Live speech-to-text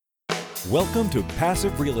Welcome to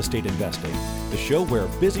Passive Real Estate Investing, the show where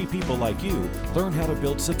busy people like you learn how to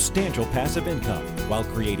build substantial passive income while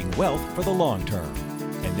creating wealth for the long term.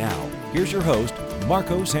 And now, here's your host,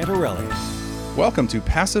 Marco Santarelli. Welcome to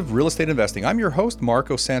Passive Real Estate Investing. I'm your host,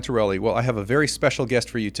 Marco Santarelli. Well, I have a very special guest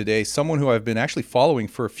for you today, someone who I've been actually following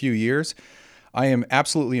for a few years. I am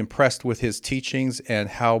absolutely impressed with his teachings and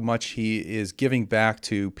how much he is giving back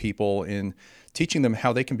to people in teaching them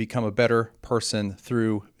how they can become a better person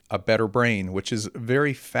through a better brain, which is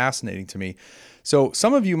very fascinating to me. So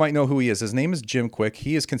some of you might know who he is. His name is Jim Kwik.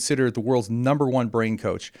 He is considered the world's #1 brain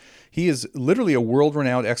coach. He is literally a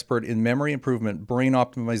world-renowned expert in memory improvement, brain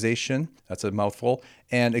optimization, that's a mouthful,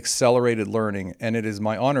 and accelerated learning. And it is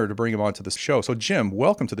my honor to bring him onto the show. So Jim,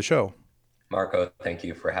 welcome to the show. Marco, thank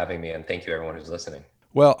you for having me, and thank you everyone who's listening.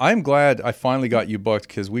 Well, I'm glad I finally got you booked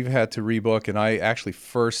because we've had to rebook, and I actually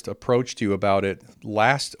first approached you about it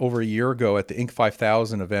over a year ago at the Inc.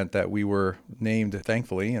 5000 event that we were named,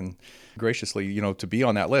 thankfully, and graciously, to be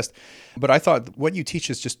on that list. But I thought what you teach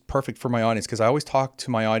is just perfect for my audience because I always talk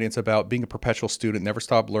to my audience about being a perpetual student, never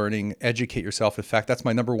stop learning, educate yourself. In fact, that's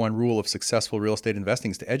my #1 rule of successful real estate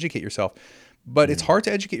investing is to educate yourself. But it's hard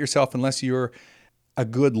to educate yourself unless you're a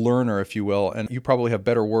good learner, if you will, and you probably have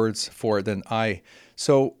better words for it than I.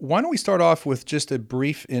 So why don't we start off with just a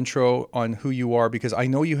brief intro on who you are, because I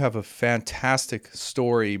know you have a fantastic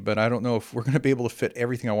story, but I don't know if we're going to be able to fit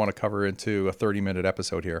everything I want to cover into a 30-minute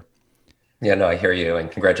episode here. Yeah, no, I hear you, and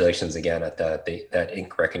congratulations again at that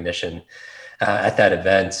Inc. recognition. At that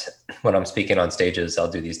event, when I'm speaking on stages, I'll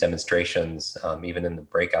do these demonstrations, even in the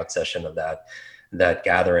breakout session of that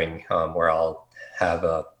gathering, where I'll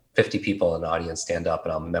have 50 people in the audience stand up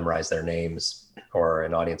and I'll memorize their names, or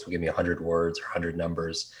an audience will give me 100 words or 100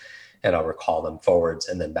 numbers and I'll recall them forwards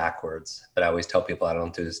and then backwards. But I always tell people I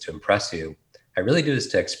don't do this to impress you. I really do this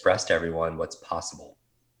to express to everyone what's possible.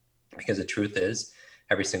 Because the truth is,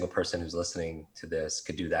 every single person who's listening to this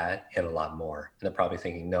could do that and a lot more. And they're probably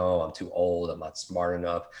thinking, no, I'm too old, I'm not smart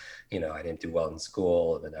enough, I didn't do well in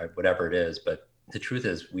school, and whatever it is. But the truth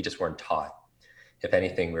is, we just weren't taught. If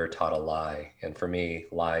anything, we were taught a lie. And for me,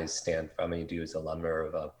 lies stand for, I'm going to use a number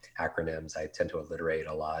of acronyms. I tend to alliterate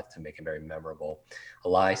a lot to make it very memorable. A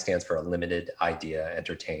lie stands for a limited idea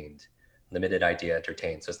entertained. Limited idea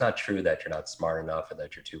entertained. So it's not true that you're not smart enough or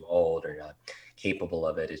that you're too old or you're not capable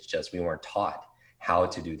of it. It's just we weren't taught how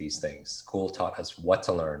to do these things. School taught us what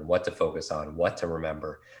to learn, what to focus on, what to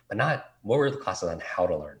remember, but not what were the classes on how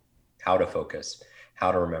to learn, how to focus,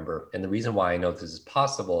 how to remember. And the reason why I know this is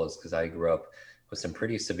possible is because I grew up with some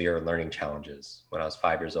pretty severe learning challenges. When I was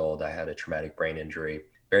 5 years old, I had a traumatic brain injury,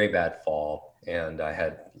 very bad fall, and I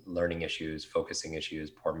had learning issues, focusing issues,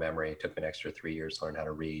 poor memory. It took me an extra 3 years to learn how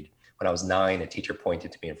to read. When I was 9, a teacher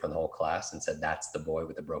pointed to me in front of the whole class and said, "That's the boy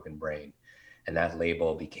with the broken brain." And that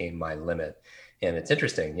label became my limit. And it's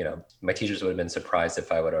interesting, my teachers would have been surprised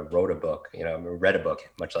if I would have read a book,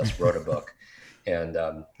 much less wrote a book. And,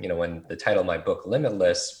 when the title of my book,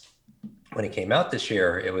 Limitless, when it came out this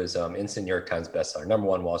year, it was instant New York Times bestseller,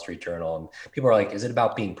 #1 Wall Street Journal. And people are like, is it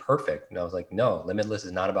about being perfect? And I was like, no, Limitless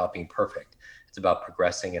is not about being perfect. It's about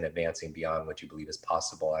progressing and advancing beyond what you believe is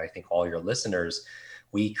possible. And I think all your listeners,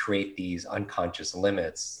 we create these unconscious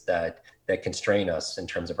limits that constrain us in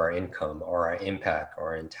terms of our income or our impact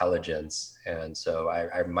or our intelligence. And so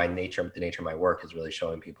the nature of my work is really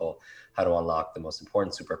showing people how to unlock the most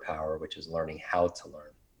important superpower, which is learning how to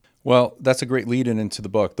learn. Well, that's a great lead-in into the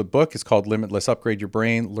book. The book is called Limitless, Upgrade Your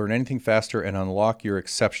Brain, Learn Anything Faster, and Unlock Your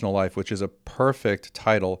Exceptional Life, which is a perfect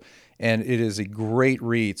title, and it is a great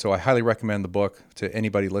read. So I highly recommend the book to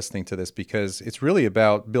anybody listening to this because it's really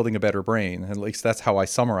about building a better brain. At least that's how I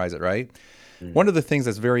summarize it, right? Mm-hmm. One of the things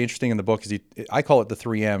that's very interesting in the book is I call it the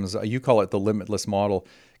 3 M's. You call it the Limitless model.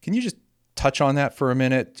 Can you just touch on that for a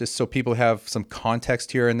minute, just so people have some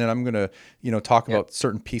context here? And then I'm going to, talk about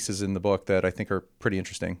certain pieces in the book that I think are pretty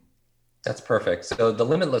interesting. That's perfect. So the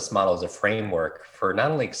Limitless model is a framework for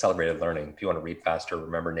not only accelerated learning, if you want to read faster,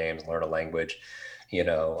 remember names, learn a language,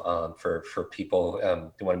 for people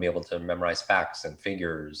who want to be able to memorize facts and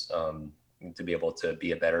figures, to be able to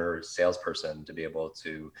be a better salesperson, to be able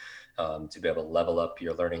to level up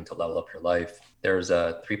your learning, to level up your life. There's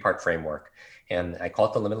a 3-part framework, and I call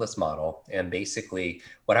it the Limitless model. And basically,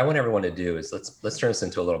 what I want everyone to do is let's turn this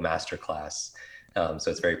into a little masterclass.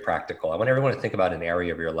 So it's very practical. I want everyone to think about an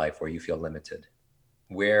area of your life where you feel limited.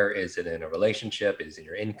 Where is it in a relationship? Is it in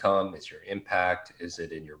your income? Is it your impact? Is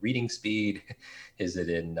it in your reading speed? Is it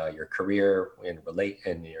in your career,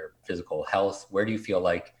 in your physical health? Where do you feel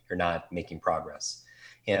like you're not making progress?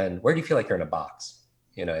 And where do you feel like you're in a box?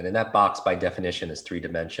 And in that box, by definition, is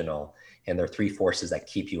 3-dimensional. And there are three forces that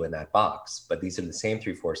keep you in that box, but these are the same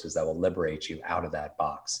three forces that will liberate you out of that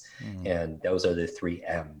box. And those are the three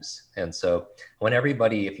M's. And so I want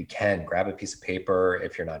everybody, if you can, grab a piece of paper,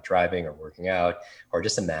 if you're not driving or working out, or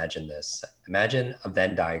just imagine this. Imagine a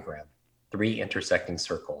Venn diagram, three intersecting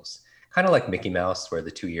circles, kind of like Mickey Mouse, where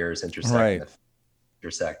the two ears intersect, Right. and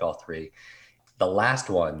intersect all three. The last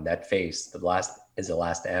one, that face, the last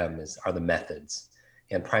M, are the methods.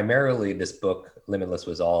 And primarily this book, Limitless,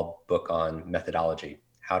 was all book on methodology,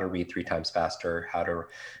 how to read 3 times faster, how to,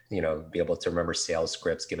 be able to remember sales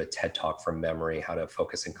scripts, give a TED talk from memory, how to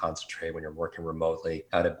focus and concentrate when you're working remotely,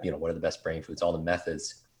 how to, what are the best brain foods, all the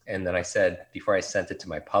methods. And then I said, before I sent it to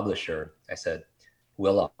my publisher, I said,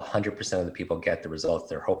 will 100% of the people get the results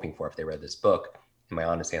they're hoping for if they read this book? And my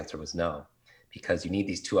honest answer was no, because you need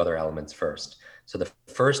these two other elements first. So the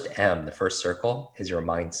first M, the first circle, is your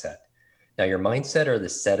mindset. Now, your mindset are the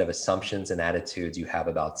set of assumptions and attitudes you have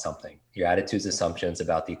about something. Your attitudes, assumptions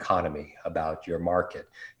about the economy, about your market,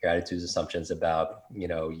 your attitudes, assumptions about,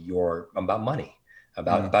 about money,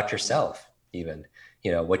 about yourself, even.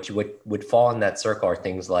 What you would fall in that circle are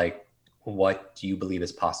things like, what do you believe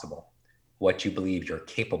is possible? What you believe you're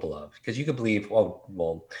capable of? Because you could believe,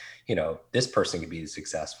 this person could be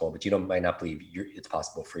successful, but you might not believe it's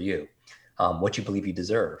possible for you. What you believe you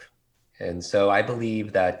deserve. And so I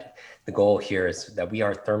believe that the goal here is that we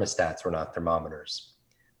are thermostats, we're not thermometers.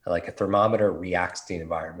 Like a thermometer reacts to the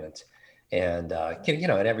environment. And,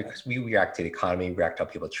 we react to the economy, we react to how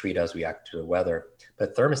people treat us, we react to the weather. But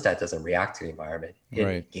a thermostat doesn't react to the environment. It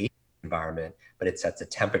engages the environment, but it sets a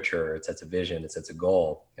temperature, it sets a vision, it sets a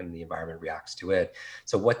goal, and the environment reacts to it.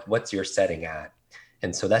 So what's your setting at?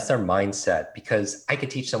 And so that's our mindset, because I could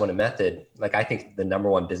teach someone a method. Like, I think the number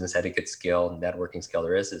one business etiquette skill, networking skill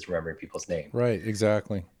there is remembering people's name. Right,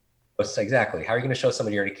 exactly. Exactly. How are you going to show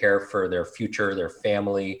somebody you're going to care for their future, their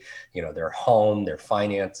family, their home, their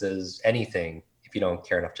finances, anything, if you don't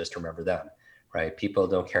care enough just to remember them, right? People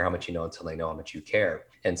don't care how much you know until they know how much you care.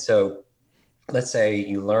 And so let's say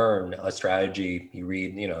you learn a strategy, you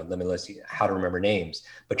read, Limitless, how to remember names,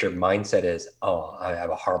 but your mindset is, oh, I have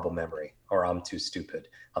a horrible memory, or I'm too stupid,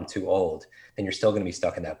 I'm too old. Then you're still going to be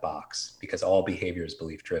stuck in that box, because all behavior is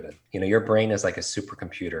belief driven. Your brain is like a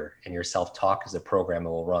supercomputer, and your self-talk is a program it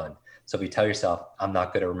will run. So if you tell yourself, I'm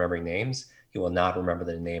not good at remembering names, you will not remember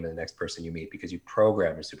the name of the next person you meet, because you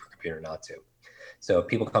program your supercomputer not to. So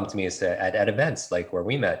people come to me and say, at events like where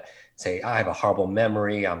we met, say, I have a horrible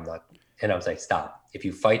memory, I'm not. And I was like, stop. If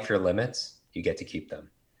you fight for your limits, you get to keep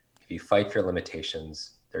them. If you fight for your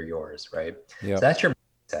limitations, they're yours, right? Yep. So that's your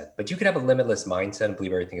mindset. But you can have a limitless mindset and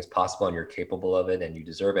believe everything is possible and you're capable of it and you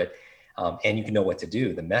deserve it. And you can know what to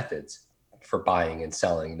do, the methods for buying and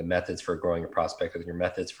selling, the methods for growing your prospect, your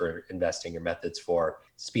methods for investing, your methods for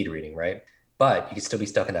speed reading, right? But you can still be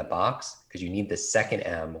stuck in that box because you need the second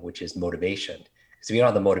M, which is motivation. Because if you don't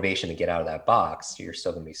have the motivation to get out of that box, you're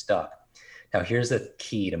still going to be stuck. Now, here's the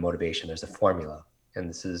key to motivation. There's a formula, and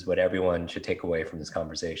this is what everyone should take away from this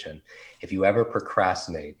conversation. If you ever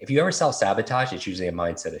procrastinate, if you ever self-sabotage, it's usually a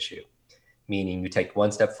mindset issue, meaning you take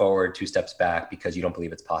one step forward, 2 steps back because you don't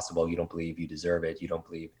believe it's possible, you don't believe you deserve it, you don't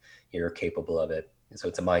believe you're capable of it. And so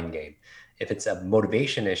it's a mind game. If it's a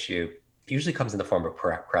motivation issue, it usually comes in the form of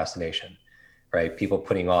procrastination, right? People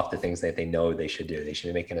putting off the things that they know they should do. They should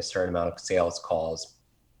be making a certain amount of sales calls,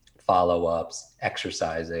 follow-ups,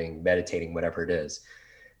 exercising, meditating, whatever it is.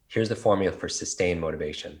 Here's the formula for sustained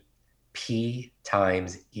motivation. P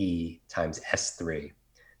times E times S3.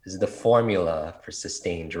 This is the formula for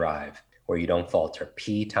sustained drive where you don't falter.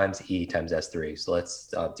 P times E times S3. So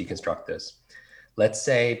let's deconstruct this. Let's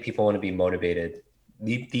say people want to be motivated.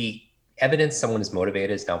 The evidence someone is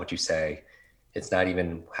motivated is not what you say. It's not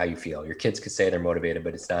even how you feel. Your kids could say they're motivated,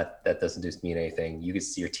 but that doesn't just mean anything.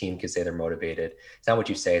 Your team could say they're motivated. It's not what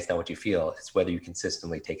you say, it's not what you feel. It's whether you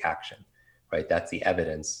consistently take action, right? That's the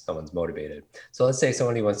evidence someone's motivated. So let's say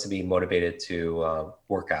somebody wants to be motivated to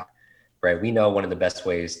work out, right? We know one of the best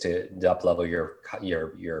ways to up level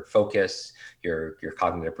your focus, your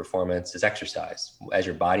cognitive performance is exercise. As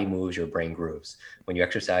your body moves, your brain grooves. When you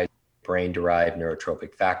exercise, brain-derived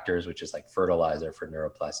neurotropic factors, which is like fertilizer for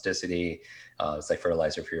neuroplasticity. It's like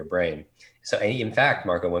fertilizer for your brain. So in fact,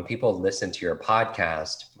 Marco, when people listen to your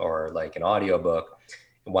podcast or like an audiobook,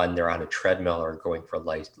 when they're on a treadmill or going for a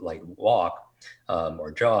light walk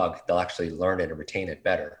or jog, they'll actually learn it and retain it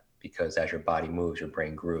better because as your body moves, your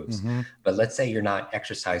brain grooves. Mm-hmm. But let's say you're not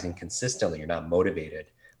exercising consistently, you're not motivated.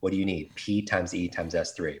 What do you need? P times E times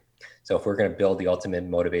S3. So if we're going to build the ultimate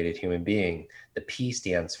motivated human being, the P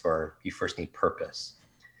stands for you first need purpose,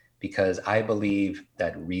 because I believe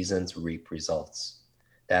that reasons reap results.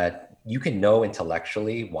 that you can know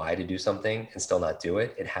intellectually why to do something and still not do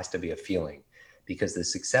it. It has to be a feeling, because the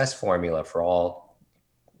success formula for all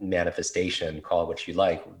manifestation, call it what you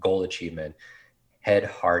like, goal achievement, head,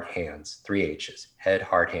 heart, hands, 3 H's, head,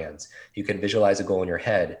 heart, hands. You can visualize a goal in your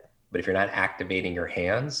head, but if you're not activating your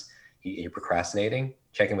hands, you're procrastinating.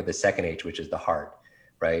 Check in with the second H, which is the heart,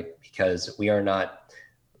 right? Because we are not,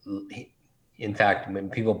 in fact, when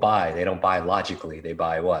people buy, they don't buy logically. They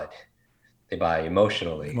buy what? They buy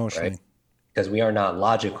emotionally, right? Because we are not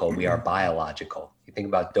logical, we are biological. You think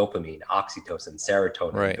about dopamine, oxytocin,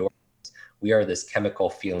 serotonin, Right. endorphins. We are this chemical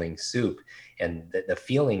feeling soup. And the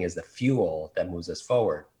feeling is the fuel that moves us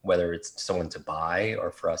forward, whether it's someone to buy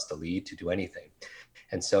or for us to lead, to do anything.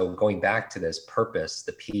 And so going back to this purpose,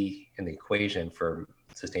 the P in the equation for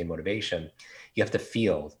sustained motivation, you have to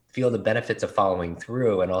feel the benefits of following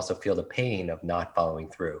through, and also feel the pain of not following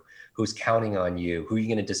through. Who's counting on you? Who are you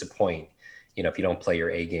going to disappoint, if you don't play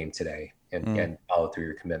your A game today and follow through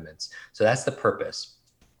your commitments? So that's the purpose.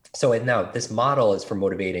 So now this model is for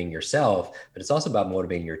motivating yourself, but it's also about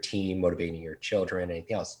motivating your team, motivating your children,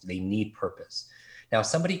 anything else. They need purpose. Now,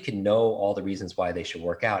 somebody can know all the reasons why they should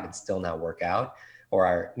work out and still not work out.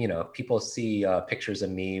 Or people see pictures of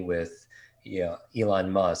me with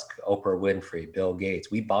Elon Musk, Oprah Winfrey, Bill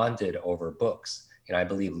Gates. We bonded over books. I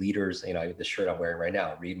believe leaders, the shirt I'm wearing right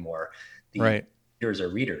now, read more. The leaders are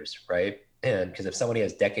readers, right? And because if somebody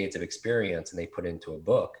has decades of experience and they put it into a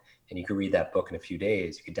book, and you can read that book in a few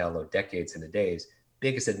days, you can download decades into days,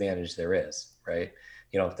 biggest advantage there is, right?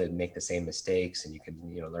 You don't have to make the same mistakes, and you can,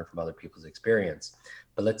 learn from other people's experience.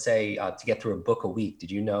 But let's say to get through a book a week, did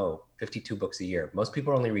you know 52 books a year? Most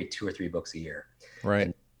people only read 2 or 3 books a year. Right.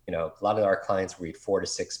 And, a lot of our clients read 4 to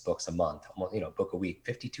 6 books a month, book a week,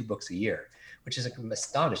 52 books a year, which is an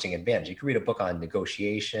astonishing advantage. You can read a book on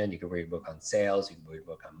negotiation, you can read a book on sales, you can read a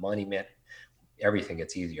book on money, man, everything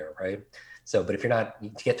gets easier, right? So, but if you're not,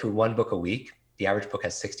 to get through 1 book a week, the average book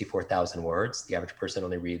has 64,000 words. The average person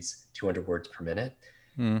only reads 200 words per minute.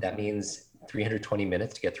 That means 320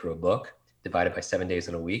 minutes to get through a book, divided by 7 days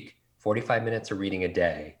in a week. 45 minutes of reading a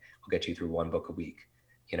day will get you through 1 book a week.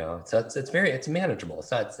 So it's manageable.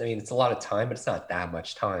 It's not, it's a lot of time, but it's not that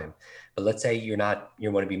much time. But let's say you want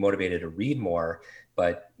to be motivated to read more,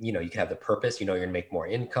 but you can have the purpose, you're going to make more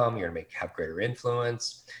income, you're going to have greater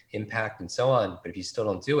influence, impact, and so on. But if you still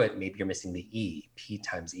don't do it, maybe you're missing the E. P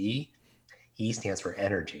times E. E stands for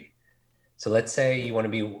energy. So let's say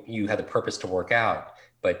you have the purpose to work out,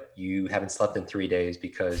 but you haven't slept in 3 days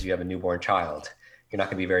because you have a newborn child. You're not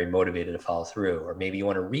going to be very motivated to follow through. Or maybe you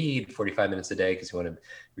want to read 45 minutes a day because you want to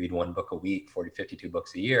read 1 book a week, 52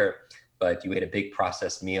 books a year, but you ate a big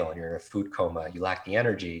processed meal and you're in a food coma, you lack the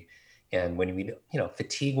energy. And when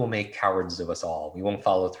fatigue will make cowards of us all. We won't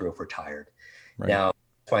follow through if we're tired. Right. Now,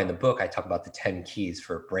 that's why in the book, I talk about the 10 keys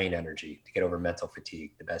for brain energy to get over mental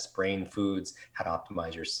fatigue, the best brain foods, how to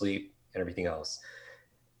optimize your sleep and everything else.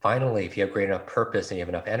 Finally, if you have great enough purpose and you have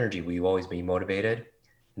enough energy, will you always be motivated?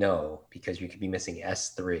 No, because you could be missing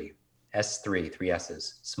S3. S3, 3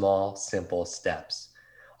 S's, small, simple steps.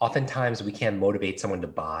 Oftentimes we can't motivate someone to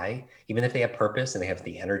buy, even if they have purpose and they have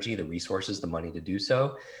the energy, the resources, the money to do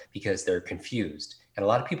so, because they're confused. And a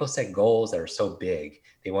lot of people set goals that are so big.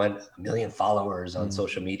 They want 1 million followers on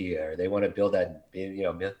social media, or they want to build that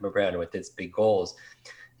brand with its big goals.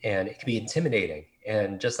 And it can be intimidating.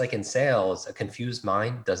 And just like in sales, a confused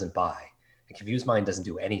mind doesn't buy. A confused mind doesn't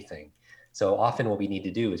do anything. So often what we need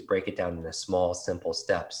to do is break it down into small, simple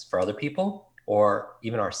steps for other people or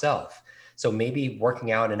even ourselves. So maybe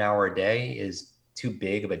working out an hour a day is too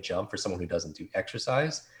big of a jump for someone who doesn't do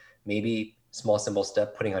exercise. Maybe small, simple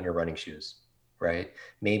step, putting on your running shoes, right?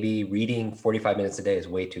 Maybe reading 45 minutes a day is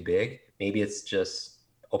way too big. Maybe it's just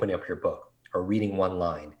opening up your book or reading 1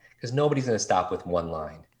 line, because nobody's going to stop with 1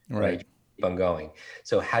 line, right? Keep on going.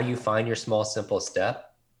 So how you find your small, simple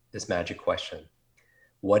step, this magic question.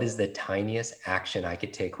 What is the tiniest action I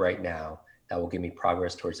could take right now that will give me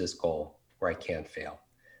progress towards this goal where I can't fail?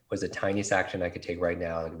 What is the tiniest action I could take right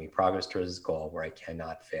now that will give me progress towards this goal where I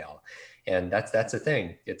cannot fail? And that's the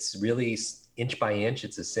thing. It's really inch by inch,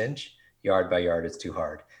 it's a cinch. Yard by yard, it's too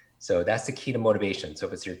hard. So that's the key to motivation. So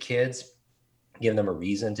if it's your kids, give them a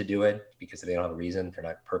reason to do it, because if they don't have a reason, they're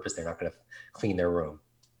not purpose, they're not going to clean their room,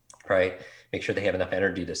 right? Make sure they have enough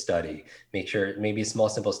energy to study. Make sure, maybe a small,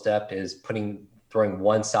 simple step is throwing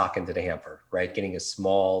 1 sock into the hamper, right? Getting a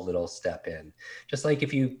small little step in. Just like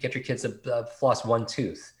if you get your kids to floss 1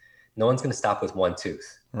 tooth, no one's going to stop with 1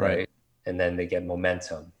 tooth, right? And then they get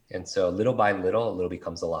momentum. And so little by little, a little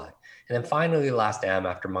becomes a lot. And then finally, the last M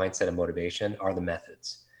after mindset and motivation are the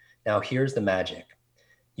methods. Now, here's the magic.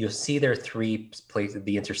 you'll see there are three places,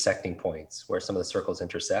 the intersecting points where some of the circles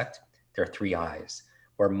intersect. There are three I's.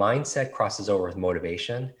 Where mindset crosses over with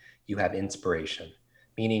motivation, you have inspiration,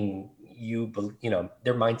 meaning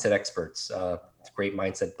they're mindset experts, great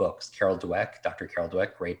mindset books. Dr. Carol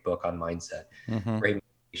Dweck, great book on mindset. Mm-hmm. Great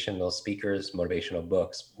motivational speakers, motivational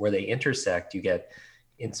books. Where they intersect, you get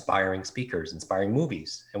inspiring speakers, inspiring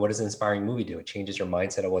movies. And what does an inspiring movie do? It changes your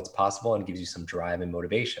mindset of what's possible and gives you some drive and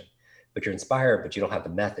motivation. But you're inspired, but you don't have the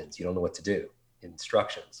methods. You don't know what to do,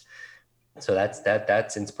 instructions. So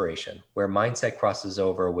that's inspiration. Where mindset crosses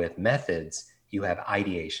over with methods, you have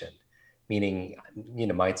ideation, meaning,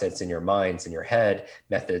 mindset's in your minds, in your head,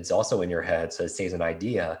 methods also in your head. So it stays an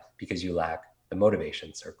idea because you lack the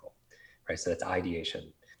motivation circle, right? So that's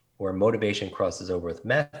ideation. Where motivation crosses over with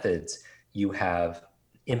methods, you have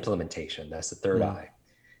implementation. That's the third I,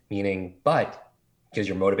 meaning, but because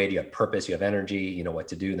you're motivated, you have purpose, you have energy, you know what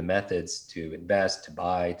to do, the methods to invest, to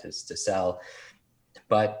buy, to sell.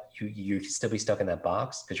 But you still be stuck in that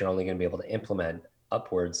box because you're only going to be able to implement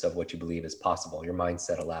upwards of what you believe is possible. Your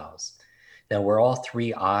mindset allows. Now, where all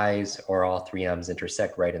three I's or all three M's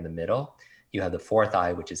intersect right in the middle, you have the fourth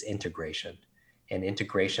I, which is integration. And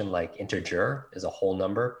integration, like integer, is a whole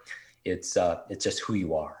number. It's just who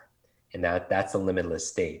you are. And that's the limitless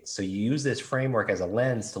state. So you use this framework as a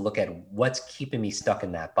lens to look at what's keeping me stuck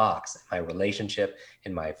in that box. My relationship,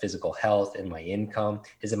 in my physical health, in my income.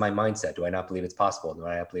 Is it my mindset? Do I not believe it's possible? Do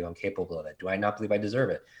I not believe I'm capable of it? Do I not believe I deserve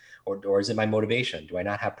it? Or is it my motivation? Do I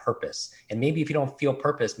not have purpose? And maybe if you don't feel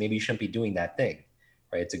purpose, maybe you shouldn't be doing that thing,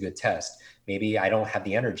 right? It's a good test. Maybe I don't have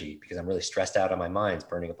the energy because I'm really stressed out on my mind's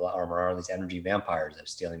burning up, or around these energy vampires that are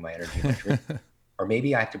stealing my energy. My dream. Or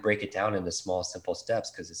maybe I have to break it down into small, simple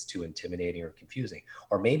steps because it's too intimidating or confusing.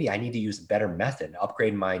 Or maybe I need to use a better method,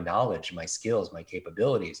 upgrade my knowledge, my skills, my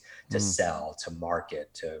capabilities to sell, to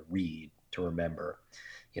market, to read, to remember.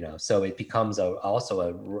 So it becomes also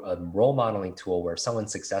a role modeling tool where if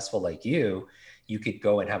someone's successful like you could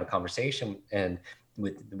go and have a conversation and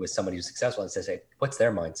with somebody who's successful and say, what's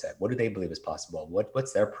their mindset? What do they believe is possible?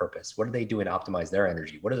 What's their purpose? What are they doing to optimize their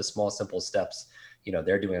energy? What are the small, simple steps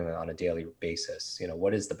they're doing on a daily basis?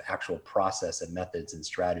 What is the actual process and methods and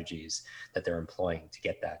strategies that they're employing to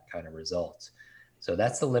get that kind of result? So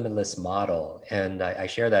that's the limitless model. And I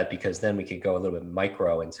share that because then we could go a little bit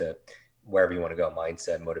micro into wherever you want to go,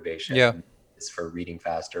 mindset, motivation. Yeah. It's for reading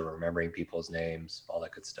faster, remembering people's names, all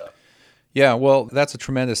that good stuff. Yeah, well, that's a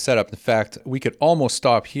tremendous setup. In fact, we could almost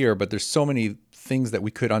stop here, but there's so many things that we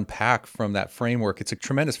could unpack from that framework. It's a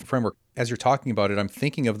tremendous framework. As you're talking about it, I'm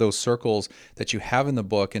thinking of those circles that you have in the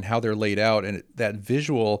book and how they're laid out. And that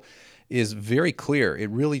visual is very clear. It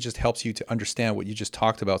really just helps you to understand what you just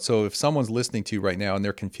talked about. So if someone's listening to you right now and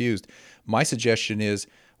they're confused, my suggestion is,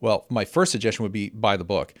 well, my first suggestion would be buy the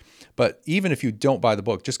book. But even if you don't buy the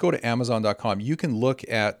book, just go to Amazon.com. You can look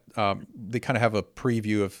at, they kind of have a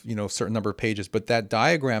preview of, a certain number of pages, but that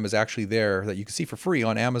diagram is actually there that you can see for free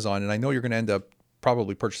on Amazon. And I know you're going to end up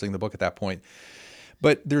probably purchasing the book at that point.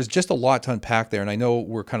 But there's just a lot to unpack there. And I know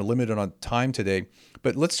we're kind of limited on time today,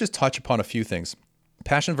 but let's just touch upon a few things.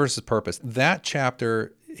 Passion versus purpose. That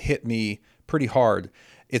chapter hit me pretty hard.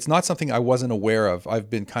 It's not something I wasn't aware of. I've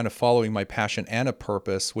been kind of following my passion and a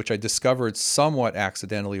purpose, which I discovered somewhat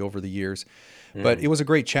accidentally over the years. But it was a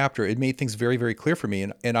great chapter. It made things very, very clear for me.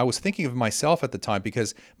 And I was thinking of myself at the time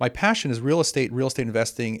because my passion is real estate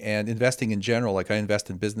investing, and investing in general. Like I invest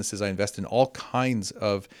in businesses, I invest in all kinds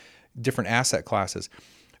of different asset classes.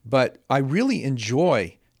 But I really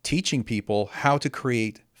enjoy teaching people how to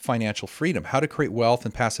create financial freedom, how to create wealth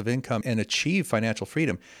and passive income and achieve financial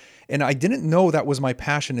freedom. And I didn't know that was my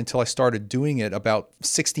passion until I started doing it about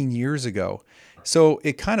 16 years ago. So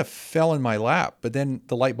it kind of fell in my lap, but then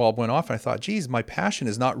the light bulb went off and I thought, geez, my passion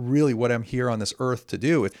is not really what I'm here on this earth to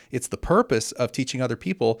do. It's the purpose of teaching other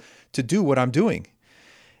people to do what I'm doing.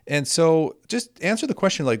 And so just answer the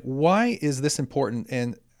question, like, why is this important?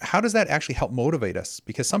 And how does that actually help motivate us?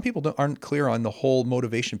 Because some people aren't clear on the whole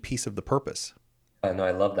motivation piece of the purpose. No,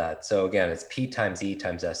 I love that. So again, it's P times E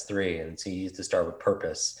times S3. And so you used to start with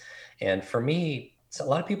purpose. And for me, so a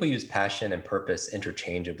lot of people use passion and purpose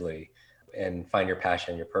interchangeably and find your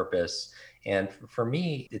passion, your purpose. And for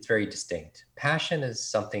me, it's very distinct. Passion is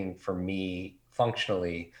something for me,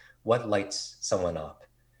 functionally, what lights someone up.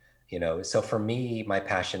 So for me, my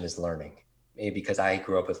passion is learning. Maybe because I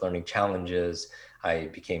grew up with learning challenges, I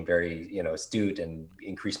became very, astute and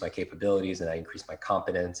increased my capabilities, and I increased my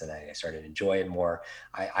competence, and I started to enjoy it more.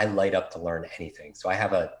 I light up to learn anything. So I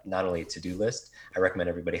have not only a to-do list, I recommend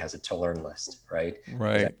everybody has a to-learn list, right?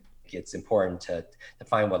 Right. It's important to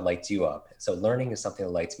find what lights you up. So learning is something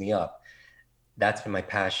that lights me up. That's been my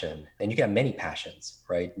passion. And you can have many passions,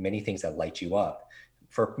 right? Many things that light you up.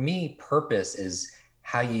 For me, purpose is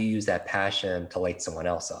how you use that passion to light someone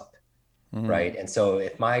else up, Mm, right? And so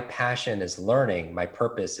if my passion is learning, my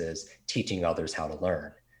purpose is teaching others how to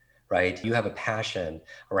learn, right? You have a passion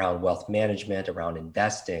around wealth management, around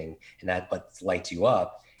investing, and that what lights you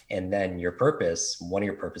up. And then your purpose, one of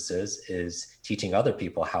your purposes is teaching other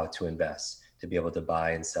people how to invest, to be able to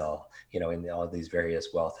buy and sell, in all these various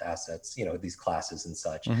wealth assets, these classes and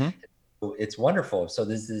such. hmm It's wonderful. So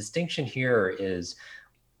this the distinction here is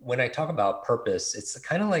when I talk about purpose, it's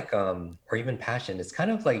kind of like, or even passion, it's kind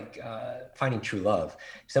of like finding true love.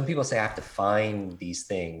 Some people say I have to find these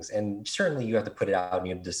things, and certainly you have to put it out and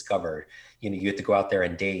you have to discover. You have to go out there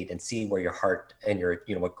and date and see where your heart and your,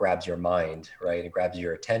 what grabs your mind, right, and grabs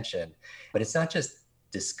your attention. But it's not just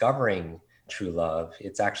discovering true love;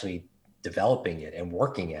 it's actually developing it and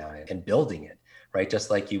working at it and building it, right? Just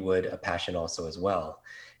like you would a passion also as well.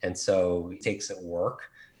 And so it takes work,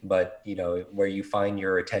 but where you find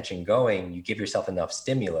your attention going, you give yourself enough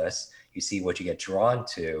stimulus, you see what you get drawn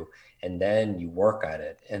to, and then you work at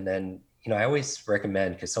it. And then I always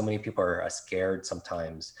recommend, because so many people are scared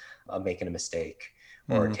sometimes of making a mistake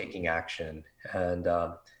or hmm taking action. And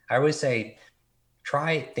I always say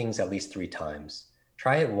try things at least 3 times.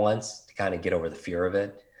 Try it once to kind of get over the fear of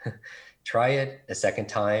it. Try it a second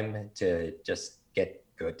time to just get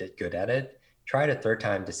good at it. Try it a third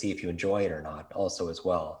time to see if you enjoy it or not, also as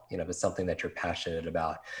well. If it's something that you're passionate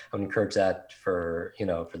about. I would encourage that for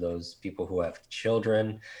those people who have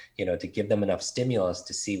children, to give them enough stimulus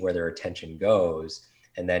to see where their attention goes,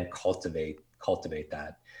 and then cultivate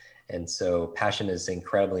that. And so passion is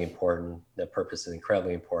incredibly important. The purpose is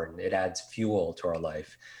incredibly important. It adds fuel to our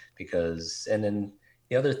life and then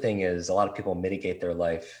the other thing is a lot of people mitigate their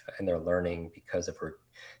life and their learning because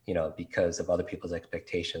of other people's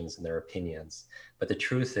expectations and their opinions. But the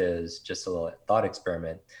truth is, just a little thought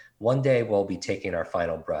experiment, one day we'll be taking our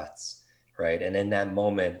final breaths, right? And in that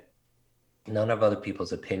moment, none of other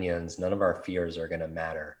people's opinions, none of our fears are going to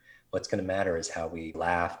matter. What's going to matter is how we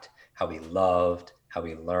laughed, how we loved, how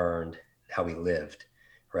we learned, how we lived,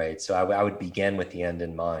 right? So I would begin with the end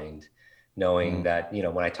in mind, knowing that,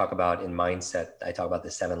 when I talk about in mindset, I talk about the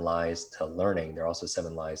 7 lies to learning. There are also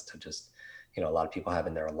 7 lies to just, a lot of people have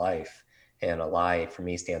in their life. And a lie for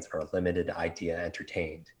me stands for limited idea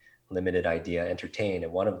entertained, limited idea entertained.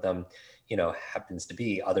 And one of them, happens to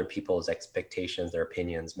be other people's expectations, their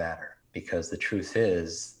opinions matter, because the truth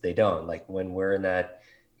is they don't. Like when we're in that,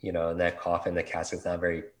 in that coffin, the casket's not a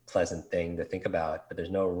very pleasant thing to think about, but there's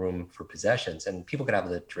no room for possessions. And people can have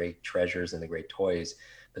the great treasures and the great toys,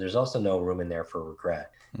 but there's also no room in there for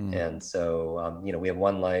regret. And so, we have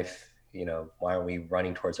one life, why aren't we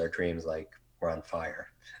running towards our dreams like we're on fire?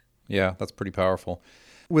 Yeah, that's pretty powerful.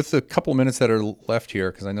 With the couple of minutes that are left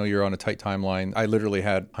here, because I know you're on a tight timeline, I literally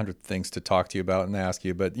had 100 things to talk to you about and ask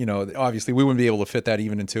you, but obviously we wouldn't be able to fit that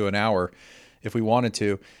even into an hour if we wanted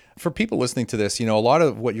to. For people listening to this, a lot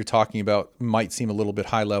of what you're talking about might seem a little bit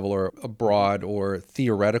high level or broad or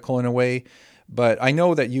theoretical in a way, but I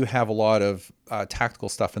know that you have a lot of tactical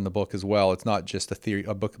stuff in the book as well. It's not just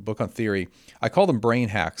a book on theory. I call them brain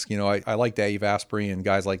hacks. I like Dave Asprey and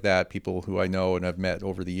guys like that, people who I know and have met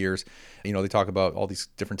over the years. They talk about all these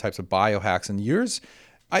different types of biohacks, and yours,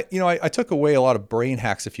 I took away a lot of brain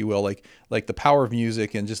hacks, if you will, like the power of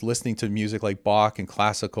music and just listening to music like Bach and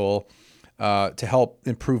classical to help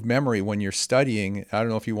improve memory when you're studying. I don't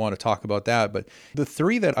know if you want to talk about that, but the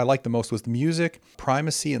 3 that I liked the most was the music,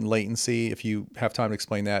 primacy, and latency, if you have time to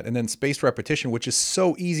explain that, and then spaced repetition, which is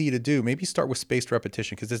so easy to do. Maybe start with spaced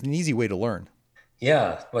repetition because it's an easy way to learn.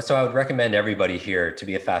 Yeah. Well, so I would recommend everybody here to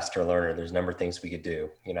be a faster learner. There's a number of things we could do,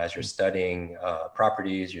 as you're studying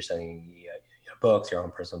properties, you're studying books, your own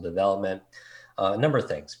personal development, a number of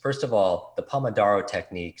things. First of all, the Pomodoro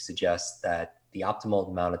technique suggests that the optimal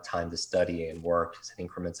amount of time to study and work is in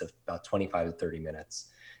increments of about 25 to 30 minutes.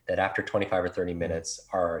 That after 25 or 30 minutes,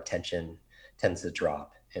 our attention tends to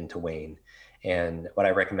drop and to wane. And what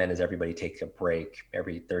I recommend is everybody take a break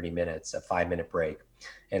every 30 minutes, a 5-minute break.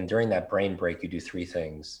 And during that brain break, you do 3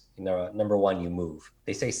 things. Number one, you move.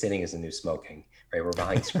 They say sitting is the new smoking, right? We're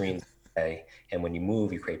behind screens today. And when you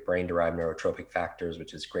move, you create brain-derived neurotropic factors,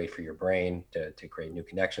 which is great for your brain to create new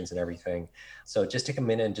connections and everything. So just take a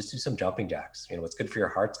minute and just do some jumping jacks. What's good for your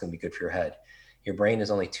heart's going to be good for your head. Your brain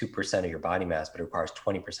is only 2% of your body mass, but it requires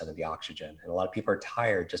 20% of the oxygen. And a lot of people are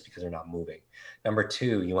tired just because they're not moving. Number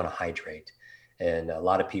 2, you want to hydrate. And a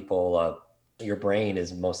lot of people, your brain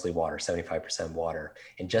is mostly water, 75% water.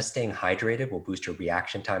 And just staying hydrated will boost your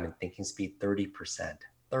reaction time and thinking speed 30%.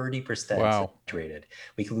 30% Wow. saturated.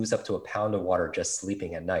 We can lose up to a pound of water just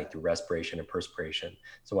sleeping at night through respiration and perspiration.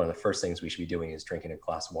 So one of the first things we should be doing is drinking a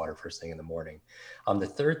glass of water first thing in the morning. The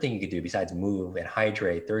third thing you could do besides move and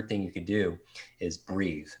hydrate, third thing you could do is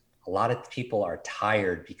breathe. A lot of people are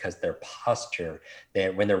tired because their posture,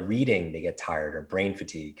 when they're reading, they get tired, or brain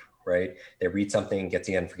fatigue, right? They read something, get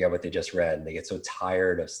to the end, forget what they just read, and they get so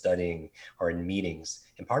tired of studying or in meetings.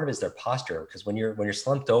 And part of it is their posture, because when you're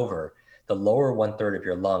slumped over, the lower 1/3 of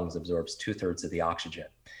your lungs absorbs 2/3 of the oxygen.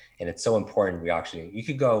 And it's so important we oxygenate. You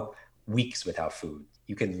could go weeks without food.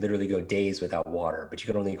 You can literally go days without water, but you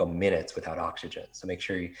can only go minutes without oxygen. So make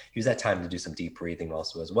sure you use that time to do some deep breathing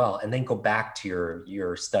also as well. And then go back to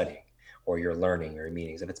your studying or your learning or your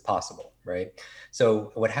meetings if it's possible, right?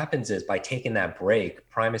 So what happens is by taking that break,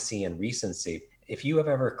 primacy and recency, if you have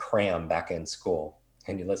ever crammed back in school,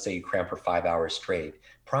 and let's say you cram for 5 hours straight,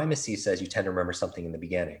 primacy says you tend to remember something in the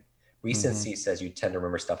beginning. Recency says you tend to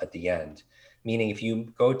remember stuff at the end. Meaning if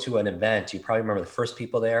you go to an event, you probably remember the first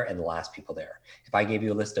people there and the last people there. If I gave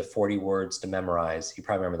you a list of 40 words to memorize, you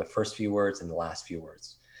probably remember the first few words and the last few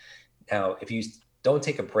words. Now, if you don't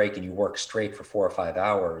take a break and you work straight for 4 or 5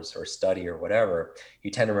 hours or study or whatever,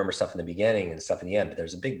 you tend to remember stuff in the beginning and stuff in the end, but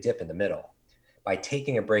there's a big dip in the middle. By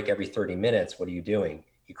taking a break every 30 minutes, what are you doing?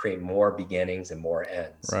 You create more beginnings and more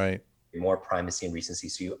ends. Right. More primacy and recency,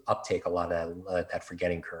 so you uptake a lot of that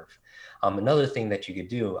forgetting curve. Another thing that you could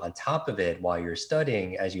do on top of it while you're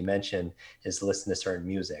studying, as you mentioned, is listen to certain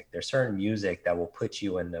music. There's certain music that will put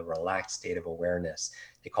you in a relaxed state of awareness.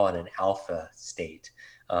 They call it an alpha state.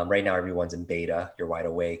 Right now, everyone's in beta, you're wide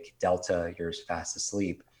awake. Delta, you're fast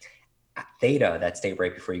asleep. Theta, that state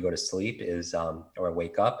right before you go to sleep is, or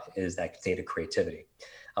wake up, is that state of creativity.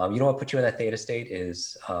 You know what put you in that theta state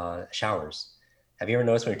is showers. Have you ever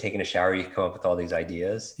noticed when you're taking a shower, you come up with all these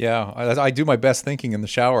ideas? Yeah, I do my best thinking in the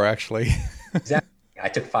shower, actually. Exactly. I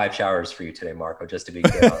took 5 showers for you today, Marco, just to be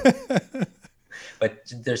clear.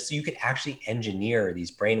 But you could actually engineer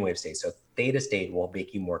these brainwave states. So theta state will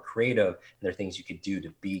make you more creative, and there are things you could do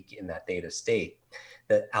to be in that theta state.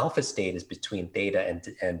 The alpha state is between theta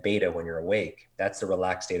and beta when you're awake. That's the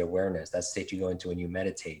relaxed state of awareness. That's the state you go into when you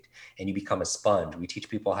meditate and you become a sponge. We teach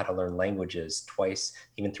people how to learn languages 2,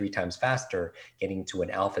 even 3 times faster, getting to an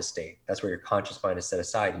alpha state. That's where your conscious mind is set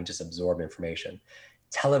aside and you just absorb information.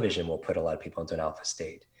 Television will put a lot of people into an alpha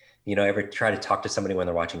state. You know, ever try to talk to somebody when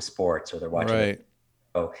they're watching sports or they're watching Right.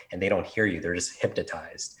 and they don't hear you, they're just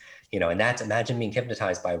hypnotized, and that's, imagine being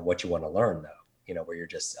hypnotized by what you want to learn though, where you're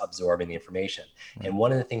just absorbing the information. Right. And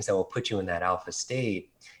one of the things that will put you in that alpha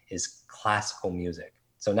state is classical music.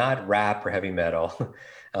 So not rap or heavy metal,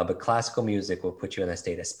 but classical music will put you in that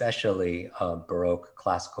state, especially Baroque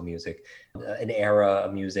classical music, an era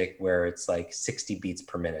of music where it's like 60 beats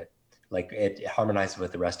per minute, like it harmonizes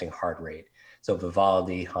with the resting heart rate. So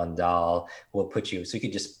Vivaldi, Handel will put you, so you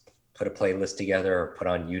could just put a playlist together or put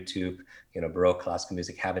on YouTube, Baroque classical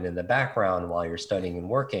music, have it in the background while you're studying and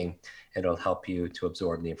working. It'll help you to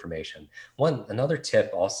absorb the information. Another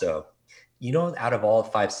tip also, out of all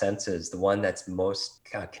 5 senses, the one that's most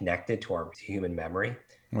connected to our human memory.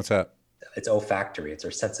 What's that? It's olfactory. It's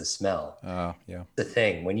our sense of smell. Yeah. The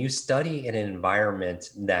thing, when you study in an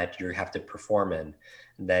environment that you have to perform in,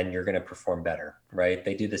 then you're going to perform better, right?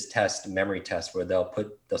 They do this test, memory test, where they'll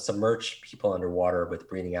submerge people underwater with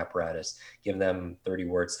breathing apparatus, give them 30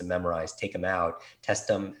 words to memorize, take them out, test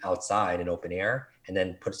them outside in open air, and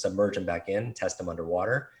then submerge them back in, test them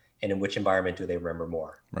underwater. And in which environment do they remember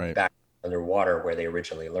more? Right. Back underwater where they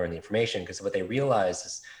originally learned the information. Because what they realize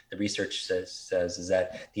is, the research says is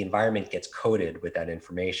that the environment gets coded with that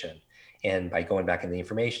information. And by going back in the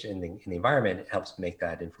information in the environment, it helps make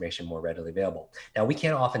that information more readily available. Now, we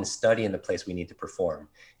can't often study in the place we need to perform,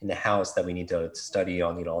 in the house that we need to study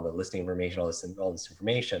on, all the listening information, all this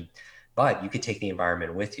information, but you could take the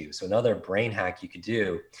environment with you. So another brain hack you could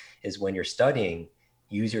do is when you're studying,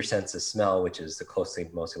 use your sense of smell, which is the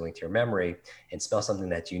mostly linked to your memory, and smell something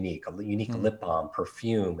that's unique, a unique lip balm,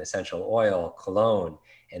 perfume, essential oil, cologne.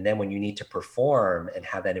 And then when you need to perform and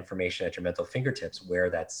have that information at your mental fingertips, wear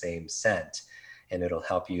that same scent, and it'll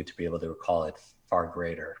help you to be able to recall it far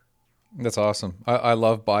greater. That's awesome. I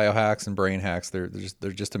love biohacks and brain hacks. They're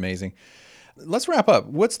just amazing. Let's wrap up.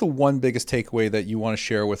 What's the one biggest takeaway that you want to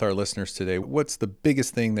share with our listeners today? What's the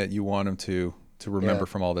biggest thing that you want them to remember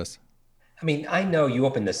from all this? I mean, I know you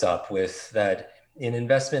opened this up with that an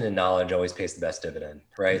investment in knowledge always pays the best dividend,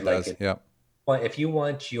 right? It does, yeah. If you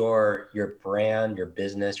want your brand, your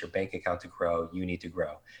business, your bank account to grow, you need to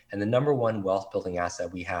grow. And the number one wealth building asset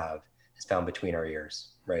we have is found between our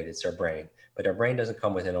ears, right? It's our brain. But our brain doesn't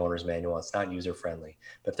come with an owner's manual. It's not user friendly.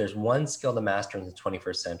 But if there's one skill to master in the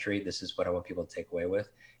 21st century, this is what I want people to take away with.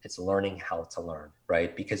 It's learning how to learn,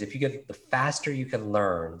 right? Because if you get the faster you can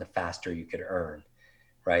learn, the faster you could earn,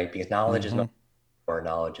 right? Because knowledge is not, or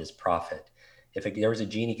knowledge is profit. If there was a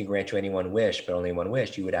genie could grant you any one wish, but only one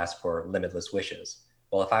wish, you would ask for limitless wishes.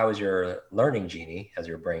 Well, if I was your learning genie as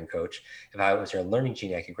your brain coach, if I was your learning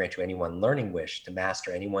genie, I could grant you any one learning wish to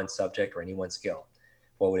master any one subject or any one skill.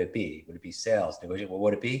 What would it be? Would it be sales, negotiation? What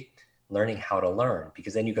would it be? Learning how to learn,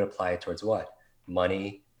 because then you can apply it towards what?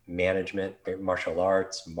 Money, management, martial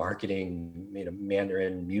arts, marketing,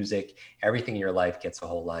 Mandarin, music, everything in your life gets a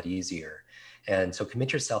whole lot easier. And so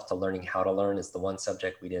commit yourself to learning how to learn is the one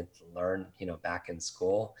subject we didn't learn, back in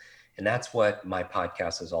school. And that's what my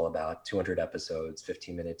podcast is all about. 200 episodes,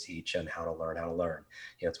 15 minutes each on how to learn,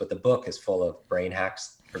 it's what the book is full of: brain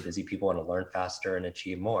hacks for busy people want to learn faster and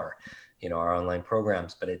achieve more, our online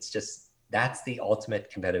programs. But it's just, that's the ultimate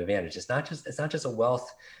competitive advantage. It's not just a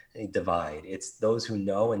wealth divide. It's those who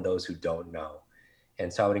know and those who don't know.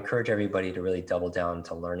 And so I would encourage everybody to really double down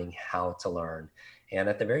to learning how to learn. And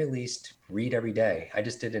at the very least, read every day. I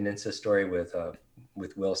just did an Insta story with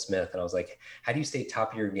Will Smith, and I was like, how do you stay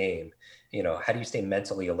top of your game? How do you stay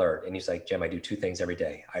mentally alert? And he's like, Jim, I do two things every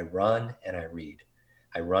day. I run and I read.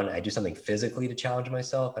 I do something physically to challenge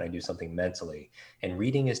myself, and I do something mentally. And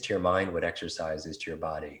reading is to your mind what exercise is to your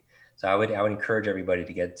body. So I would encourage everybody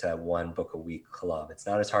to get to one book a week club. It's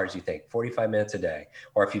not as hard as you think. 45 minutes a day.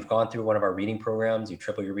 Or if you've gone through one of our reading programs, you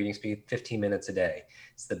triple your reading speed, 15 minutes a day.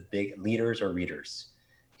 It's the big leaders or readers.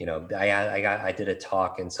 I did a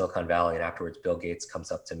talk in Silicon Valley, and afterwards Bill Gates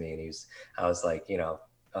comes up to me, and I was like,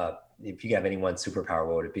 if you have any one superpower,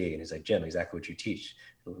 what would it be? And he's like, Jim, exactly what you teach,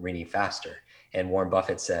 reading faster. And Warren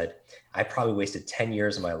Buffett said, I probably wasted 10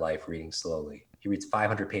 years of my life reading slowly. He reads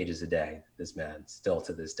 500 pages a day, this man, still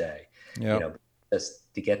to this day. Yep.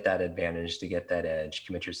 Just to get that advantage, to get that edge,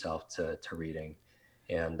 commit yourself to reading.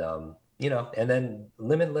 And, and then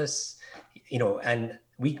limitless, and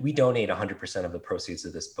we donate 100% of the proceeds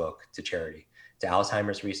of this book to charity, to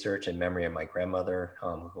Alzheimer's research in memory of my grandmother,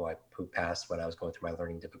 who passed when I was going through my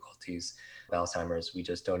learning difficulties of Alzheimer's. We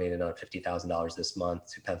just donated another $50,000 this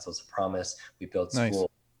month to Pencils of Promise. We built schools,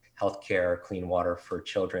 healthcare, clean water for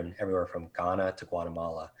children everywhere from Ghana to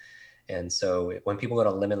Guatemala. And so when people go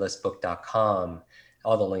to limitlessbook.com,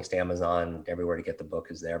 all the links to Amazon, everywhere to get the book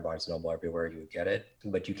is there, Barnes & Noble, everywhere you would get it.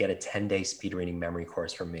 But you get a 10-day speed reading memory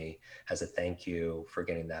course from me as a thank you for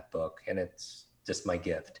getting that book. And it's just my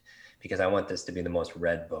gift, because I want this to be the most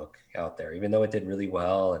read book out there, even though it did really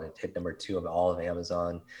well and it hit number 2 of all of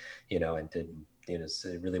Amazon, and did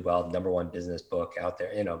really well, number 1 business book out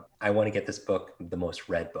there. I want to get this book the most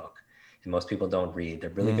read book. And most people don't read. They're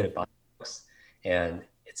really good at buying books, and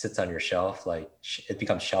it sits on your shelf. Like, it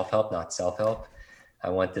becomes shelf help, not self-help. I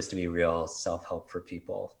want this to be real self-help for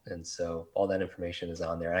people. And so all that information is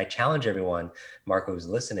on there. And I challenge everyone, Marco, who's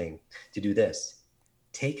listening, to do this.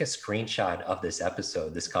 Take a screenshot of this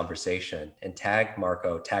episode, this conversation, and tag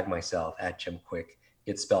Marco, tag myself at Jim Kwik.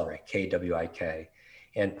 It's spelled right, Kwik.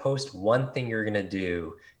 And post one thing you're going to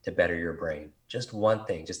do to better your brain. Just one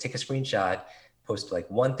thing. Just take a screenshot, post like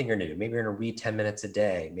one thing you're going to do. Maybe you're going to read 10 minutes a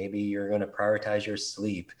day. Maybe you're going to prioritize your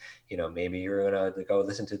sleep. Maybe you're going to go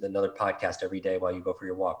listen to another podcast every day while you go for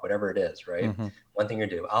your walk, whatever it is, right? Mm-hmm. One thing you're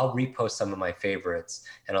going to do. I'll repost some of my favorites,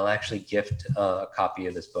 and I'll actually gift a copy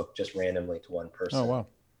of this book just randomly to one person. Oh,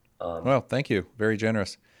 wow. Well, thank you. Very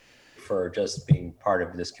generous. For just being part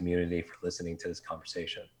of this community, for listening to this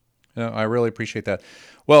conversation. No, I really appreciate that.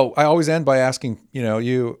 Well, I always end by asking,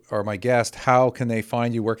 you or my guest, how can they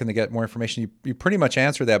find you? Where can they get more information? You pretty much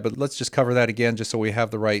answered that, but let's just cover that again, just so we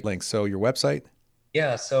have the right links. So your website?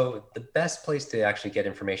 Yeah. So the best place to actually get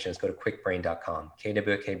information is go to kwikbrain.com,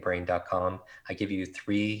 kwikbrain.com. I give you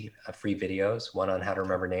 3 free videos, one on how to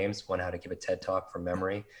remember names, one how to give a TED talk for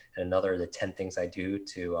memory, and another, the 10 things I do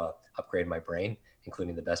to upgrade my brain,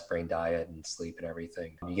 including the best brain diet and sleep and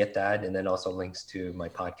everything. You get that. And then also links to my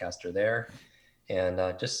podcast are there. And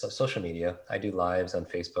just social media. I do lives on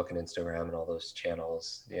Facebook and Instagram and all those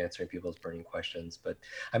channels, answering people's burning questions. But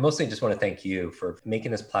I mostly just want to thank you for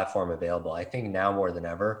making this platform available. I think now more than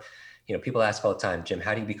ever, people ask all the time, Jim,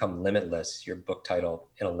 how do you become limitless? Your book title,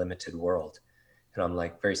 In a Limited World. And I'm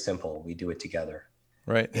like, very simple. We do it together.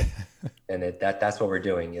 Right. And that's what we're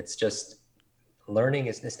doing. It's just learning.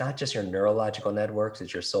 It's not just your neurological networks,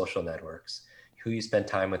 it's your social networks. Who you spend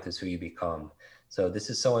time with is who you become. So this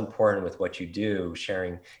is so important with what you do,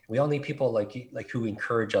 sharing. We all need people like who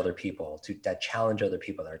encourage other people, that challenge other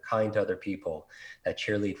people, that are kind to other people, that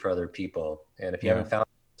cheerlead for other people. And if you haven't found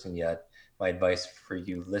person yet, my advice for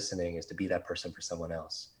you listening is to be that person for someone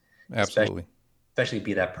else. Absolutely. Especially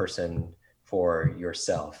be that person for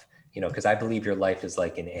yourself, because I believe your life is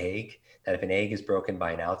like an egg, that if an egg is broken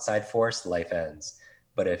by an outside force, life ends.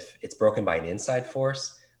 But if it's broken by an inside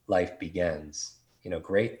force, life begins.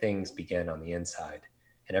 Great things begin on the inside.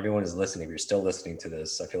 And everyone is listening. If you're still listening to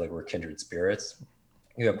this, I feel like we're kindred spirits.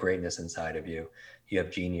 You have greatness inside of you. You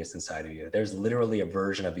have genius inside of you. There's literally a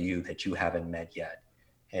version of you that you haven't met yet.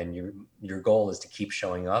 And your goal is to keep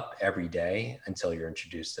showing up every day until you're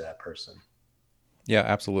introduced to that person. Yeah,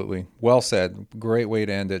 absolutely. Well said. Great way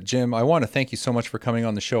to end it. Jim, I want to thank you so much for coming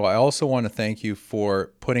on the show. I also want to thank you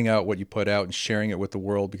for putting out what you put out and sharing it with the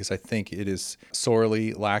world, because I think it is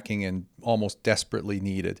sorely lacking and almost desperately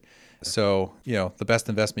needed. So, the best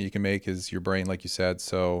investment you can make is your brain, like you said.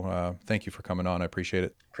 So thank you for coming on. I appreciate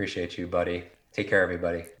it. Appreciate you, buddy. Take care,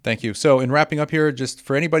 everybody. Thank you. So in wrapping up here, just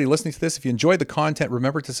for anybody listening to this, if you enjoyed the content,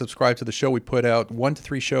 remember to subscribe to the show. We put out 1 to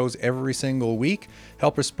 3 shows every single week.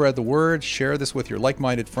 Help us spread the word. Share this with your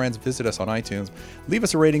like-minded friends. Visit us on iTunes. Leave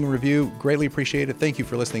us a rating and review. Greatly appreciate it. Thank you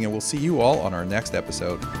for listening, and we'll see you all on our next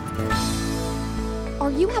episode. Are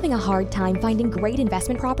you having a hard time finding great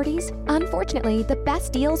investment properties? Unfortunately, the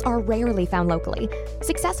best deals are rarely found locally.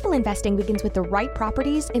 Successful investing begins with the right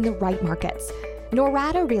properties in the right markets.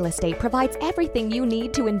 Norada Real Estate provides everything you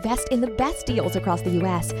need to invest in the best deals across the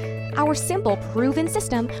U.S. Our simple, proven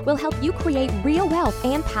system will help you create real wealth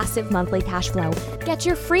and passive monthly cash flow. Get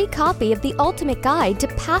your free copy of the ultimate guide to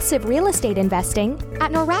passive real estate investing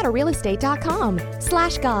at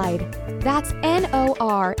noradarealestate.com/guide. That's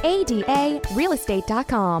NORADA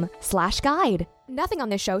realestate.com/guide. Nothing on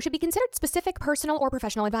this show should be considered specific, personal, or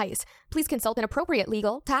professional advice. Please consult an appropriate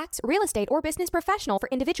legal, tax, real estate, or business professional for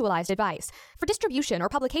individualized advice. For distribution or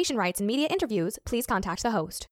publication rights and media interviews, please contact the host.